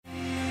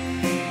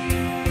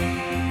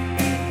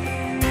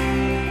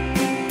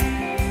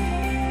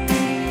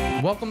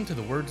Welcome to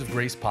the Words of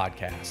Grace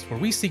podcast, where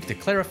we seek to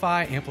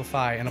clarify,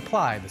 amplify, and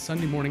apply the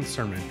Sunday morning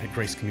sermon at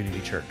Grace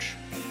Community Church.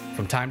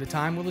 From time to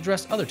time, we'll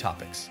address other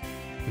topics.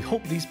 We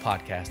hope these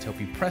podcasts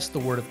help you press the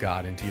Word of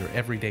God into your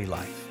everyday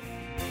life.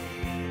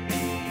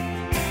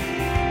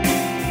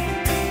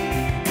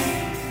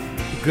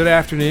 Good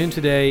afternoon.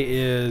 Today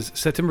is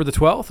September the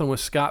 12th, and with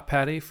Scott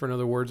Patty for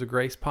another Words of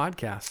Grace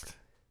podcast.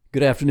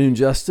 Good afternoon,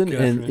 Justin.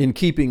 Good and afternoon. In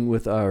keeping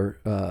with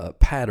our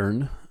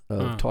pattern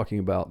of talking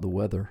about the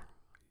weather,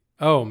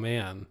 Oh,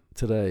 man.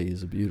 today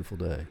is a beautiful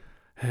day.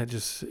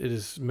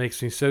 It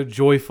makes me so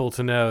joyful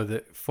to know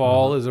that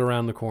fall is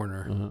around the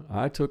corner.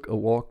 I took a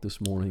walk this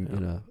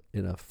morning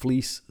in a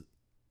fleece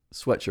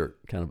sweatshirt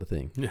kind of a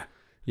thing.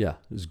 Yeah,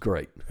 it was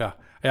great. Yeah.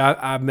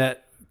 I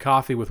met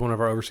coffee with one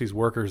of our overseas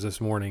workers this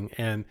morning,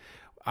 and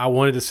I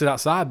wanted to sit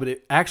outside, but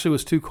it actually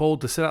was too cold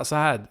to sit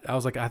outside. I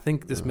was like, I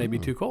think this may be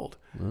too cold.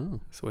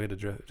 So we had to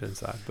drift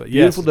inside. But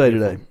Beautiful day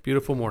beautiful, today.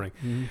 Beautiful morning.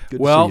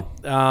 Good to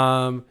see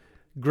you.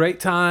 Great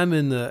time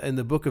in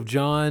the book of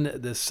John.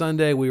 This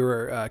Sunday we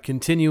were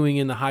continuing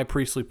in the high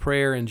priestly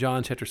prayer in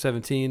John chapter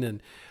 17,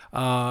 and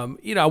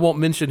I won't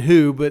mention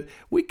who, but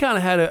we kind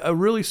of had a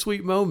really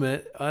sweet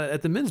moment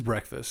at the men's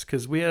breakfast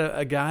because we had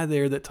a guy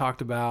there that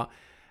talked about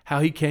how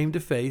he came to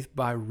faith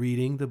by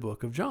reading the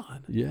book of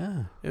John.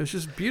 Yeah. It was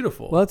just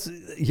beautiful. Well,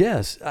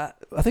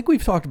 I think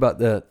we've talked about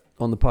that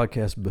on the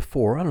podcast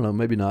before. I don't know,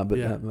 maybe not, but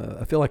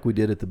I feel like we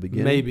did at the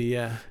beginning. Maybe,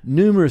 yeah.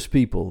 Numerous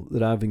people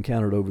that I've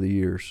encountered over the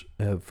years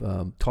have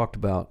talked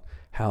about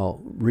how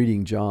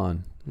reading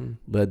John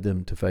led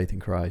them to faith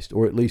in Christ,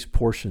 or at least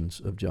portions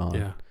of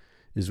John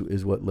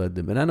is what led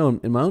them. And I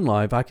know in my own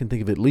life, I can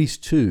think of at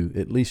least two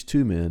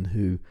men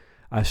who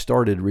I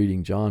started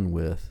reading John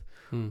with,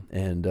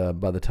 and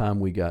by the time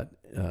we got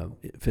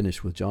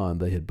finished with John,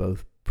 they had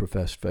both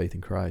professed faith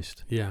in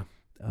Christ. Yeah.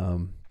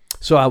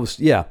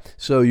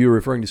 So you were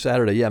referring to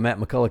Saturday. Yeah, Matt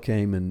McCullough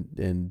came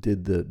and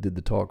did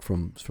the talk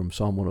from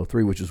Psalm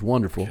 103, which was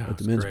wonderful at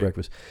the men's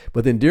breakfast.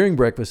 But then during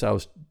breakfast, I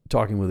was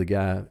talking with a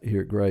guy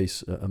here at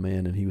Grace, a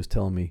man, and he was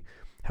telling me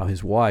how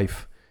his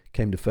wife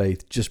came to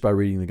faith just by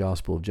reading the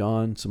Gospel of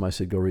John. Somebody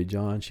said, go read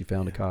John. She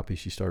found a copy.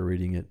 She started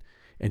reading it.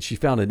 And she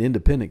found an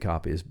independent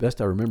copy. As best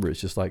I remember,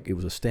 it's just like it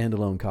was a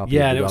standalone copy.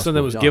 Yeah, of and the it was Gospel something that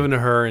of was John. given to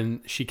her, and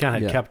she kind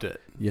of had kept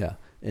it. Yeah.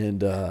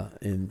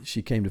 And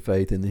she came to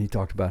faith, and then he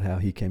talked about how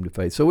he came to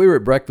faith. So we were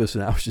at breakfast,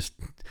 and I was just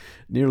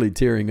nearly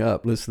tearing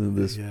up listening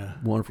to this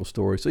wonderful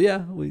story. So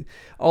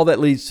all that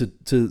leads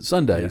to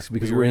Sundays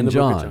because we're in the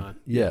John. book of John.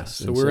 Yes.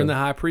 So we're in the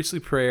high priestly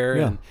prayer,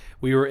 and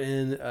we were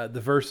in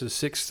the verses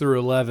 6 through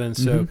 11.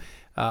 So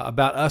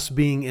about us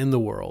being in the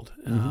world,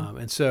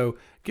 and so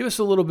give us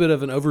a little bit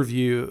of an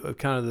overview of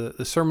kind of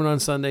the sermon on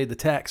Sunday, the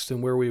text,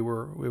 and where we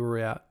were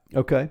at.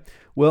 Okay.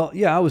 Well,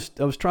 I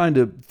was trying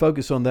to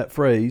focus on that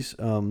phrase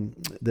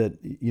that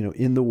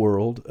in the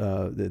world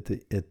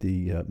at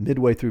the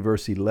midway through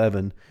verse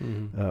 11.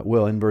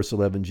 In verse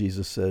 11,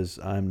 Jesus says,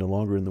 "I am no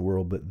longer in the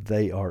world, but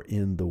they are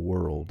in the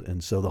world."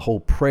 And so the whole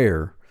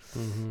prayer,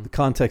 the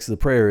context of the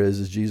prayer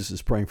is Jesus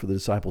is praying for the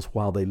disciples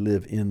while they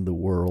live in the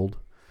world.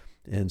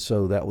 And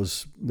so that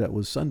was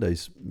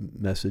Sunday's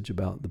message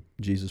about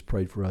Jesus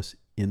prayed for us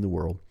in the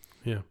world.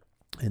 Yeah.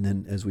 And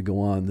then as we go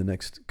on the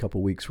next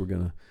couple of weeks, we're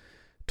going to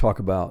talk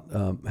about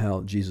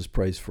how Jesus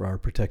prays for our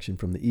protection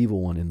from the evil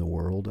one in the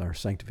world, our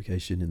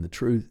sanctification in the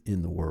truth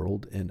in the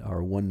world, and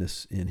our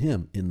oneness in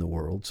Him in the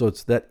world. So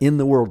it's that in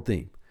the world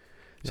theme.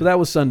 So that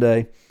was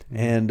Sunday,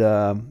 and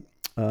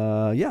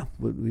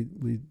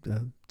we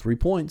 3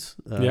 points.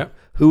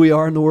 Who we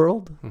are in the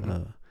world.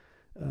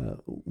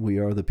 We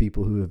are the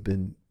people who have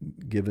been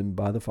given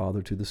by the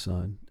Father to the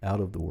Son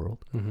out of the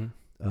world.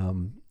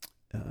 And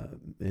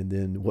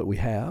then what we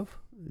have,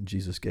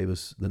 Jesus gave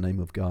us the name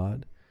of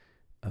God.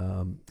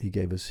 He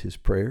gave us His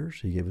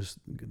prayers. He gave us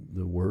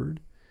the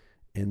Word.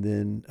 And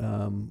then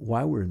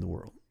why we're in the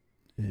world.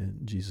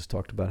 And Jesus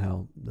talked about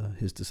how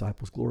His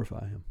disciples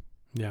glorify Him.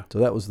 Yeah. So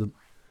that was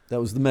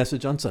the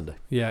message on Sunday.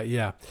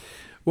 Yeah.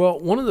 Well,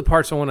 one of the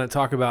parts I want to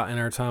talk about in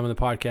our time on the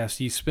podcast,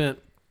 you spent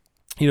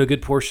a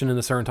good portion in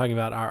the sermon talking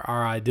about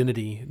our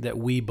identity, that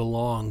we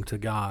belong to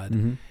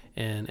God,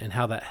 and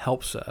how that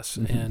helps us.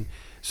 And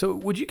so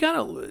would you kind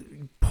of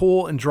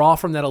pull and draw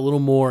from that a little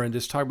more and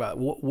just talk about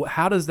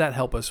how does that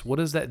help us? What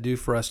does that do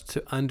for us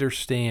to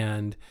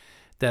understand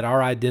that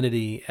our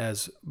identity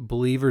as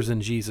believers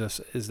in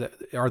Jesus is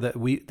that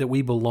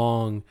we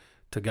belong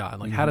to God?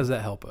 Like, how does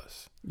that help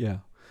us? Yeah.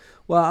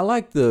 Well, I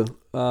like the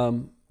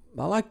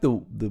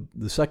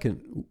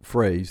second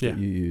phrase that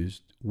you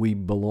used. We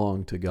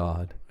belong to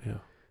God. Yeah.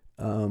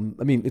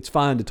 It's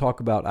fine to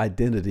talk about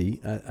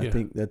identity. I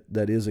think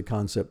that is a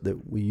concept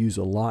that we use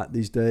a lot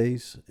these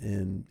days,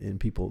 and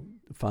people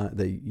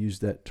they use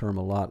that term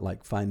a lot,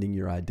 like finding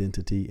your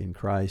identity in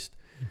Christ,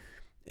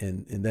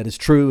 and that is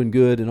true and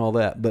good and all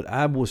that. But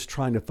I was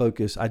trying to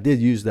focus. I did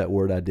use that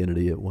word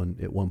identity at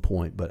one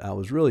point, but I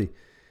was really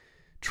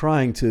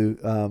trying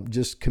to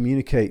just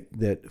communicate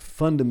that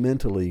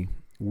fundamentally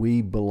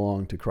we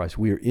belong to Christ.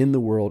 We are in the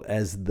world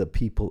as the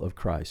people of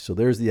Christ. So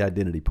there's the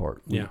identity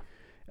part.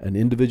 An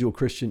individual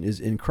Christian is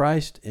in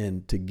Christ,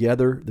 and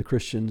together the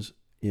Christians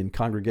in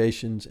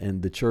congregations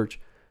and the church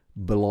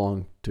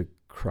belong to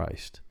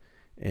Christ.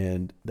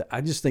 And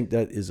I just think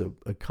that is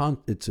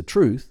it's a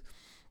truth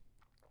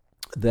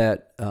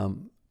that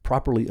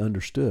properly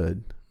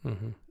understood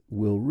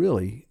will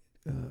really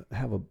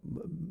have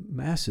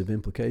massive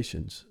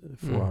implications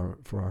for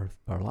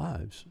our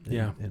lives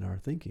and our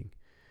thinking.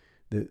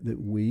 That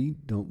we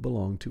don't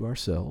belong to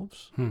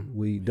ourselves.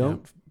 We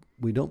don't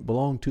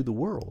belong to the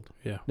world.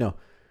 Yeah. Now,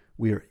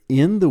 we are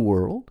in the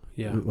world.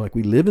 Yeah. Like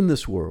we live in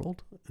this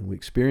world and we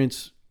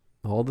experience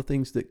all the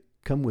things that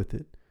come with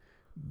it,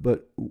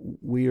 but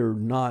we are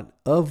not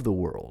of the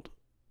world.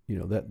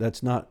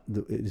 That's not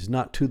it is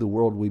not to the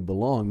world we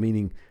belong,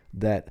 meaning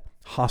that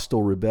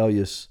hostile,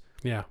 rebellious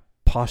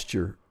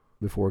posture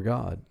before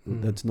God.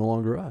 That's no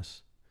longer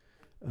us.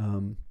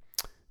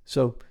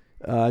 So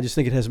I just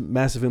think it has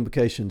massive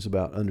implications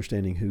about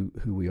understanding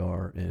who we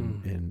are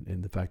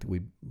and the fact that we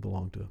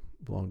belong to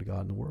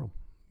God in the world.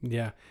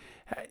 Yeah.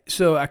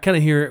 So I kind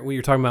of hear what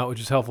you're talking about,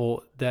 which is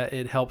helpful, that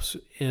it helps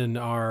in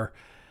our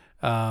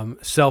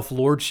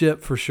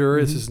self-lordship for sure.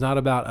 This is not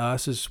about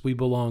us, as we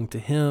belong to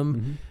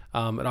Him.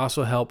 It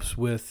also helps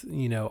with,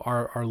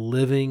 our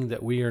living,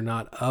 that we are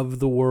not of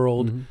the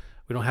world.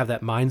 We don't have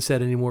that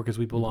mindset anymore because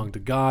we belong to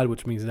God,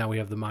 which means now we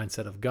have the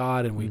mindset of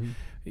God. And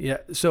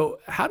so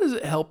how does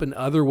it help in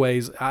other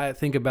ways? I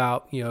think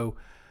about,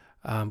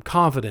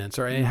 confidence,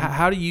 or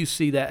how do you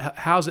see that?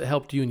 How's it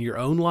helped you in your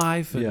own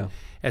life? And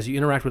as you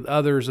interact with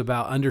others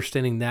about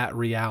understanding that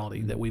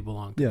reality that we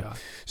belong to God.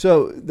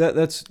 So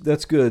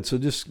that's good. So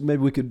just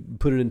maybe we could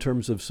put it in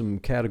terms of some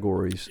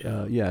categories.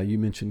 You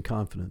mentioned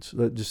confidence.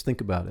 Just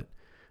think about it.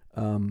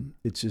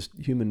 It's just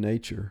human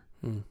nature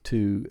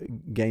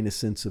to gain a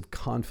sense of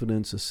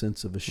confidence, a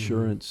sense of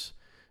assurance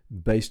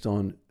based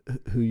on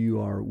who you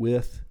are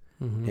with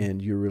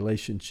and your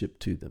relationship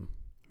to them.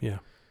 Yeah.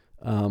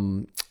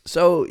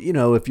 So,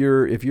 if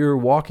you're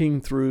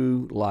walking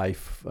through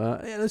life,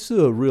 let's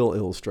do a real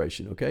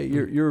illustration. Okay.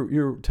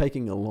 You're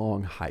taking a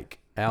long hike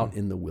out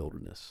in the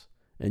wilderness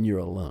and you're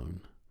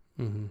alone.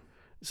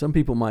 Some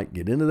people might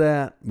get into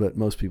that, but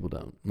most people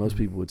don't. Most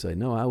people would say,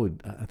 no,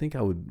 I think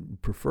I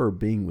would prefer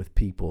being with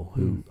people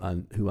who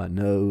I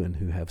know and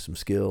who have some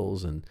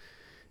skills and,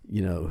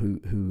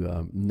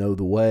 who know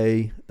the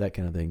way, that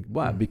kind of thing.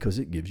 Why? Because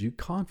it gives you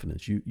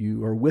confidence.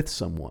 You are with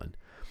someone.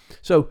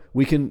 So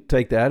we can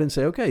take that and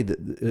say, okay,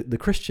 the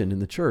Christian in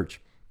the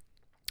church,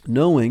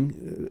 knowing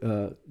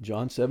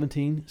John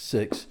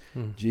 17:6,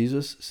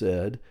 Jesus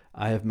said,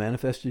 I have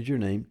manifested your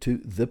name to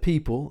the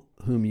people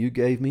whom you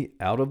gave me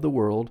out of the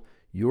world.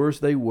 Yours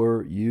they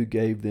were, you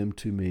gave them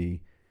to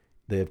me.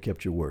 They have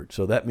kept your word.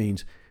 So that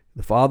means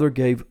the Father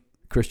gave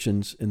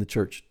Christians in the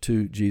church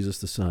to Jesus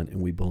the Son,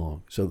 and we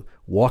belong. So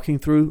walking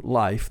through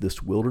life,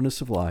 this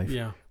wilderness of life,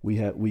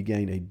 we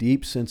gain a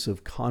deep sense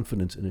of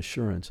confidence and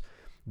assurance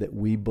that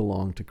we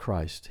belong to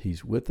Christ.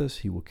 He's with us.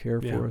 He will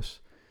care for us.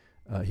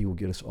 He will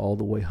get us all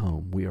the way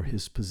home. We are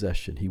His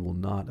possession. He will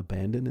not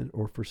abandon it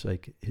or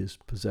forsake His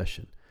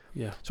possession.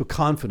 Yeah. So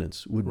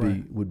confidence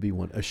would be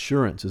one.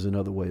 Assurance is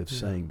another way of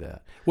saying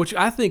that. Which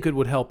I think it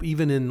would help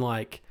even in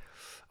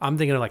I'm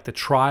thinking of the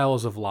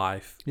trials of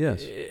life.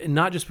 Yes.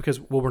 Not just because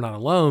we're not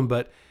alone,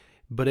 but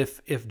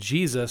if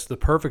Jesus, the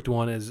perfect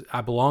one, is I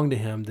belong to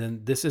Him,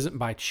 then this isn't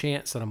by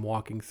chance that I'm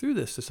walking through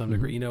this to some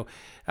degree.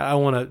 I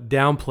don't want to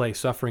downplay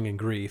suffering and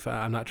grief.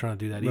 I'm not trying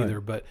to do that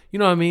either. But you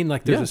know what I mean?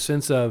 There's a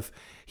sense of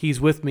He's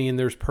with me and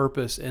there's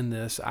purpose in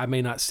this. I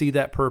may not see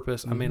that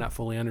purpose. I may not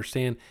fully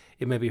understand.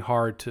 It may be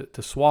hard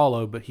to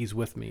swallow, but He's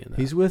with me in that.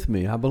 He's with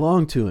me. I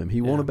belong to Him.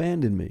 He won't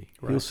abandon me.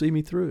 Right. He'll see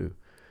me through.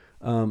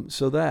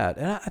 So that,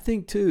 and I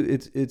think too,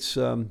 it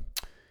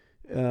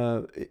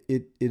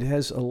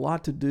has a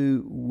lot to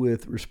do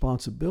with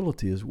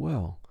responsibility as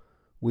well.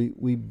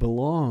 We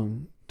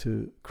belong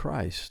to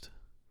Christ.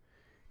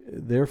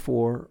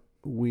 Therefore,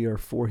 we are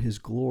for His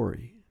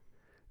glory.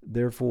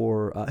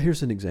 Therefore,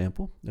 here's an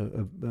example,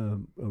 a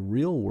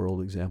real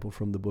world example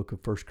from the book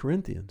of 1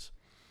 Corinthians.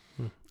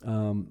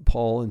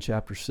 Paul in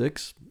chapter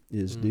 6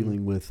 is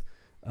dealing with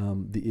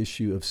the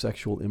issue of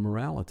sexual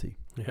immorality.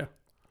 Yeah.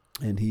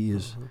 And he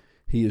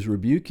is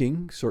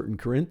rebuking certain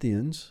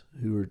Corinthians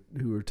who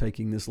are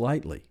taking this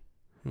lightly.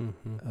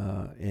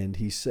 And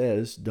he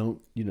says,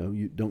 don't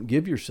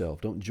give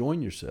yourself, don't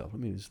join yourself.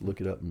 Let me just look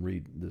it up and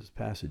read this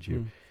passage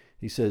here.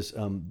 He says,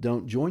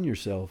 don't join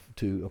yourself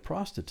to a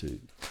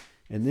prostitute.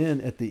 And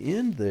then at the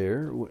end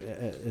there,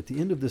 at the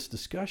end of this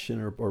discussion,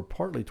 or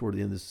partly toward the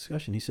end of this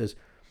discussion, he says,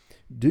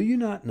 do you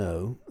not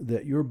know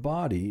that your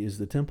body is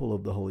the temple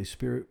of the Holy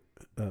Spirit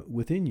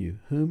within you,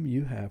 whom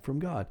you have from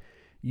God?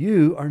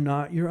 You are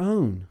not your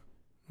own,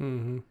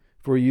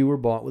 for you were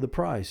bought with a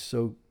price.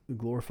 So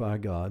glorify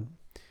God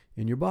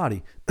in your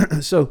body.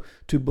 So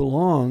to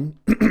belong,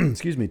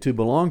 to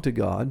belong to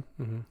God,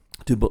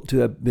 to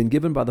have been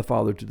given by the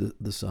Father to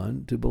the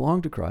Son, to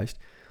belong to Christ,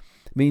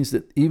 means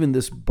that even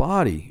this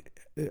body,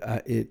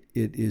 it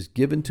is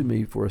given to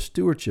me for a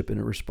stewardship and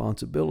a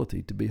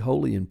responsibility to be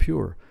holy and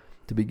pure,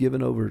 to be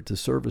given over to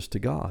service to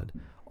God.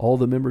 All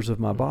the members of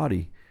my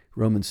body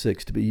Romans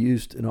 6, to be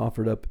used and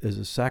offered up as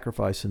a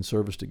sacrifice and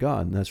service to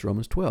God. And that's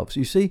Romans 12. So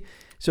you see,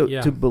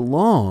 to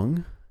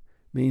belong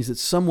means that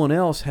someone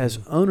else has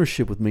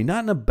ownership with me,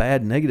 not in a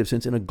bad, negative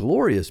sense, in a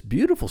glorious,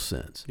 beautiful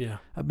sense. Yeah.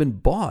 I've been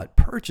bought,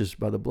 purchased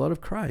by the blood of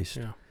Christ.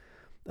 Yeah.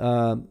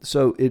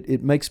 So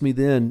it makes me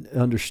then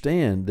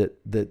understand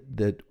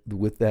that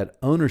with that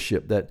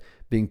ownership, that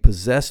being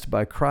possessed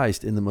by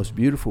Christ in the most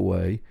beautiful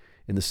way,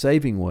 in the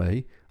saving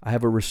way, I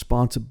have a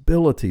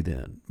responsibility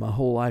then. My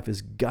whole life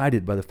is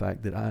guided by the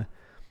fact that I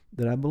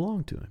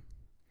belong to Him.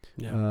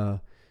 Yeah.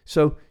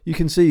 So you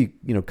can see,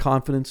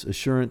 confidence,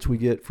 assurance we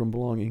get from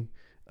belonging.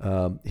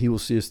 He will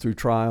see us through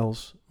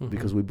trials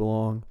because we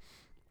belong.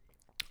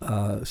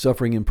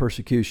 Suffering and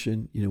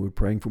persecution. We're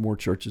praying for more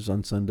churches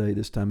on Sunday,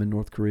 this time in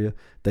North Korea.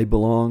 They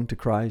belong to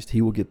Christ.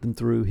 He will get them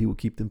through. He will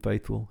keep them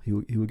faithful. He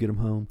will get them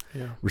home.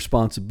 Yeah.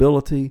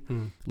 Responsibility,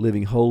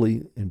 living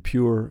holy and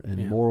pure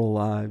and moral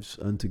lives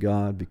unto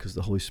God because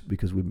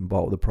because we've been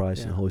bought with a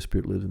price and the Holy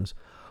Spirit lives in us.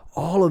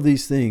 All of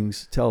these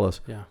things tell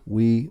us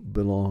we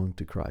belong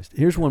to Christ.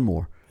 Here's one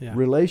more. Yeah.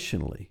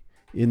 Relationally,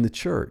 in the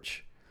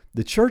church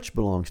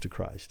belongs to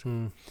Christ.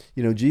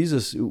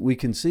 Jesus, we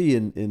can see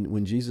in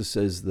when Jesus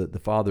says that the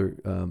Father,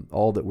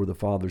 all that were the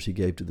Father's He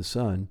gave to the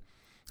Son,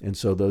 and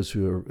so those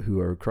who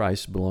are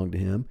Christ belong to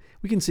Him.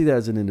 We can see that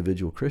as an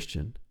individual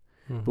Christian,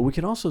 but we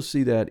can also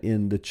see that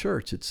in the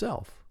church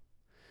itself,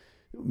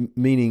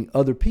 meaning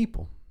other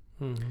people.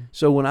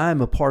 So when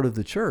I'm a part of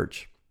the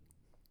church,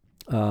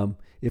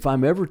 if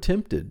I'm ever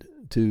tempted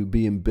to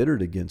be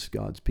embittered against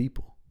God's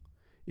people,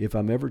 if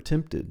I'm ever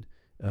tempted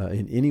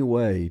in any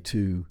way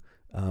to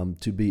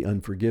be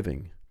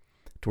unforgiving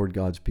toward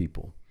God's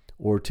people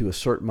or to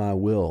assert my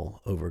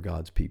will over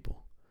God's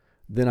people,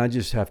 then I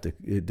just have to,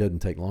 it doesn't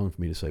take long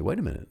for me to say, wait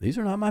a minute, these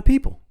are not my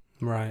people.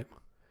 Right.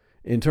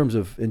 In terms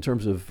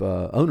of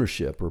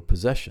ownership or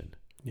possession.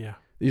 Yeah.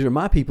 These are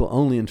my people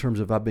only in terms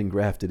of I've been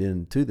grafted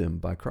into them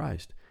by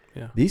Christ.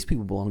 Yeah. These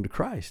people belong to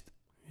Christ.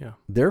 Yeah.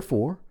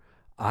 Therefore,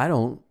 I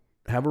don't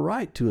have a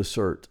right to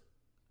assert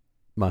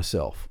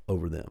myself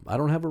over them. I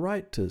don't have a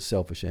right to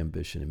selfish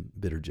ambition and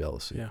bitter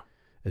jealousy. Yeah.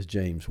 As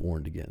James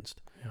warned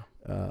against.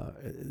 Yeah.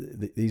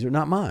 These are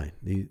not mine.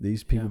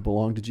 These people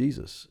belong to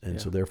Jesus, and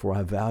so therefore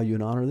I value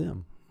and honor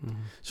them.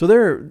 So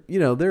there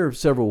are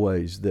several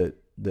ways that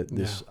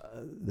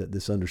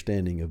this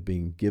understanding of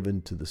being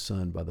given to the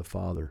Son by the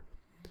Father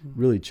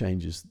really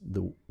changes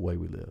the way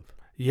we live.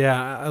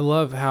 Yeah, I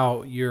love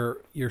how you're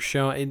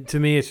showing. And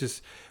to me, it's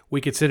just we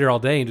could sit here all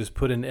day and just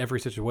put in every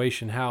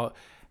situation how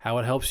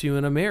it helps you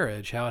in a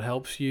marriage, how it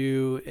helps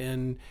you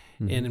in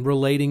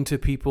relating to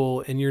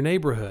people in your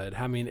neighborhood.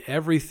 I mean,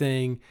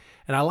 everything.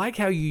 And I like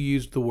how you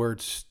used the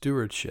word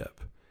stewardship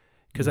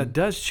because that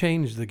does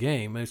change the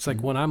game. It's like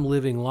when I'm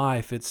living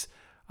life,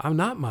 I'm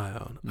not my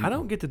own. I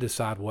don't get to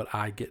decide what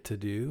I get to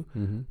do.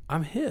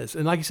 I'm His.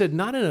 And like you said,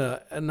 not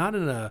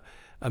in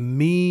a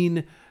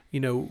mean,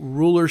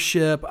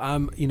 rulership.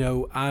 I'm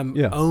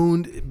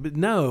owned. But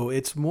no,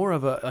 it's more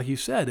of a, like you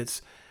said,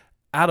 it's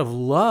out of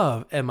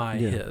love am I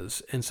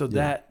His. And so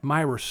that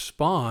my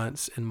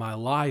response in my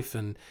life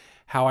and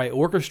how I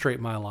orchestrate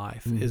my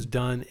life is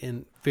done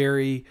in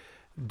very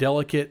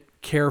delicate,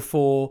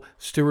 careful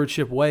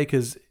stewardship way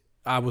because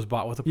I was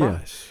bought with a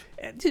price.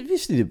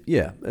 Just need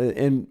to,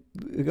 and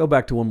go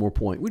back to one more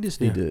point. We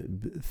just need to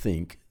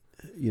think,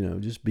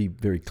 just be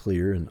very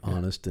clear and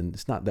honest, and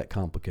it's not that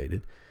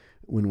complicated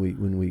when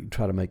we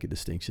try to make a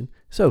distinction.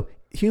 So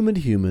human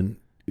to human,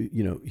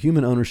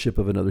 human ownership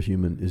of another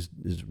human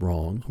is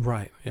wrong.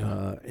 Right.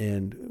 Yeah.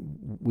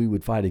 And we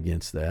would fight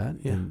against that.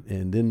 Yeah.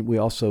 And then we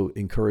also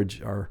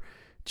encourage our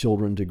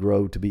children to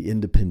grow to be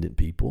independent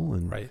people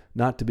and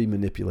not to be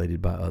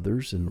manipulated by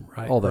others and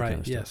all that kind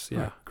of stuff. Yes. Yeah.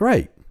 Right.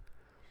 Great.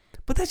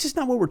 But that's just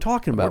not what we're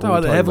talking about. We're talking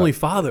about the Heavenly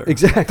Father.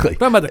 Exactly. We're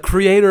talking about the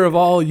Creator of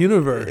all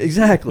universe.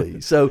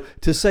 Exactly. So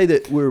to say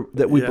that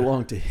we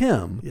belong to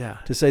Him,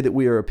 to say that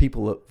we are a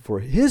people for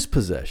His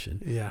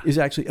possession, is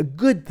actually a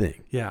good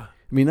thing. Yeah.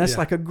 I mean, that's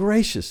like a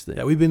gracious thing.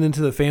 Yeah, we've been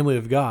into the family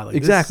of God. Like,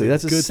 exactly.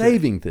 That's a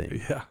saving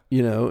thing. Yeah.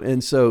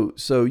 And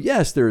so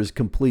yes, there is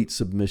complete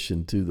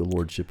submission to the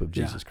Lordship of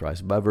Jesus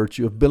Christ by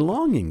virtue of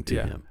belonging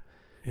to Him.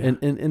 Yeah.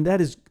 And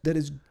that is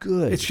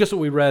good. It's just what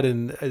we read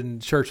in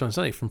church on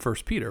Sunday from 1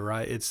 Peter,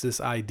 right? It's this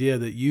idea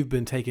that you've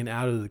been taken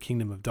out of the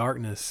kingdom of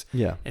darkness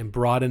and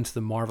brought into the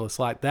marvelous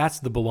light.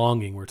 That's the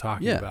belonging we're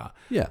talking about.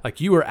 Yeah.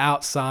 Like you were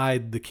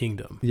outside the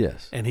kingdom.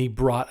 Yes. And He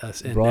brought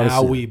us, and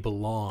now we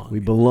belong. We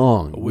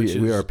belong.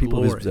 We are people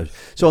of His possession.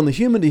 So on the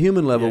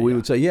human-to-human level, we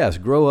would say, yes,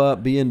 grow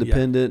up, be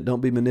independent,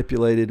 don't be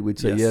manipulated. We'd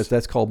say, yes,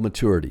 that's called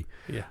maturity.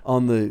 Yeah.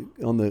 On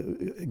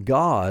the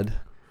God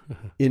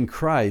in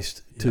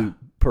Christ to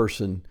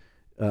person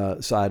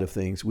side of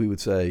things, we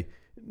would say,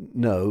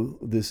 no,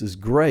 this is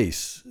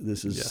grace.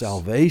 This is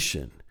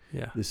salvation.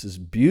 Yeah. This is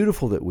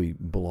beautiful that we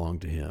belong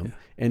to Him.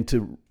 Yeah. And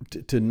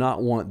to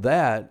not want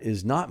that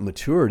is not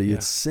maturity.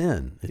 It's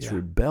sin. It's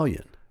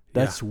rebellion.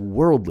 That's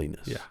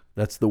worldliness. Yeah.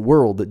 That's the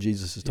world that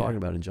Jesus is talking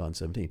about in John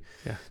 17.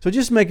 Yeah. So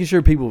just making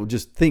sure people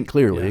just think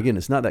clearly. Again,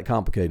 it's not that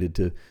complicated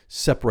to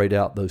separate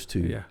out those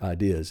two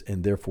ideas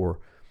and therefore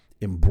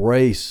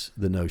embrace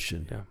the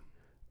notion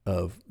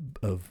of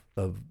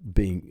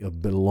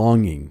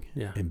belonging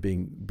and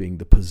being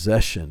the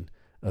possession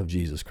of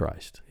Jesus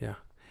Christ. Yeah.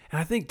 And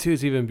I think too,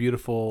 it's even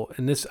beautiful,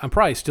 and this, I'm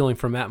probably stealing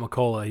from Matt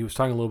McCullough. He was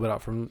talking a little bit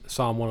out from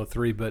Psalm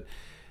 103, but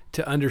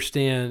to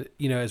understand,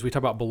 as we talk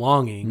about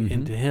belonging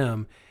into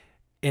him,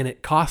 and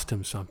it cost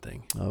him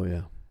something. Oh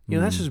yeah.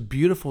 That's just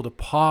beautiful to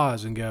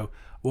pause and go,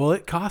 well,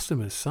 it cost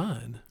him his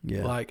son.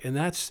 Yeah. And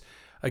that's,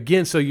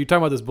 again, so you're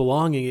talking about this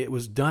belonging, it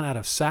was done out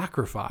of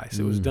sacrifice.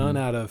 It was done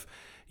out of,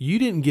 you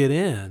didn't get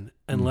in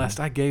unless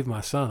I gave my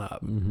son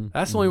up.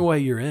 That's the only way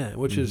you're in,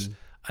 which is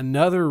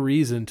another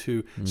reason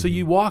to, so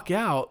you walk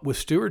out with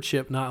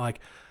stewardship, not like,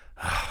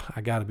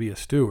 I got to be a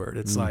steward.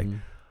 It's like,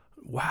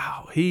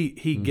 wow,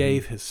 he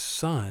gave his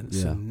son,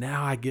 so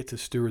now I get to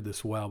steward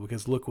this well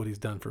because look what he's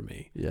done for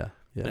me. Yeah.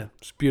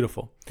 It's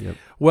beautiful. Yep.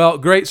 Well,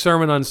 great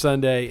sermon on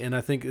Sunday, and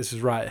I think this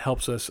is right. It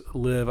helps us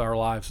live our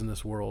lives in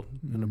this world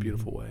in a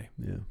beautiful way.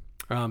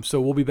 Yeah.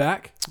 So we'll be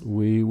back.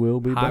 We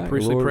will be back.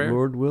 Priestly prayer.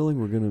 Lord willing,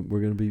 we're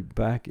gonna be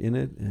back in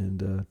it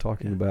and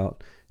talking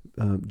about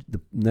the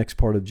next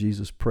part of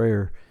Jesus'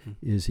 prayer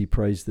is he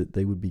prays that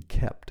they would be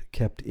kept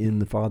in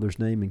the Father's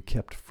name and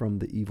kept from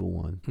the evil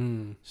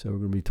one. So we're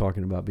going to be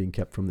talking about being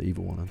kept from the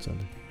evil one on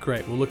Sunday.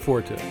 Great. We'll look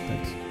forward to it.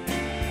 Thanks.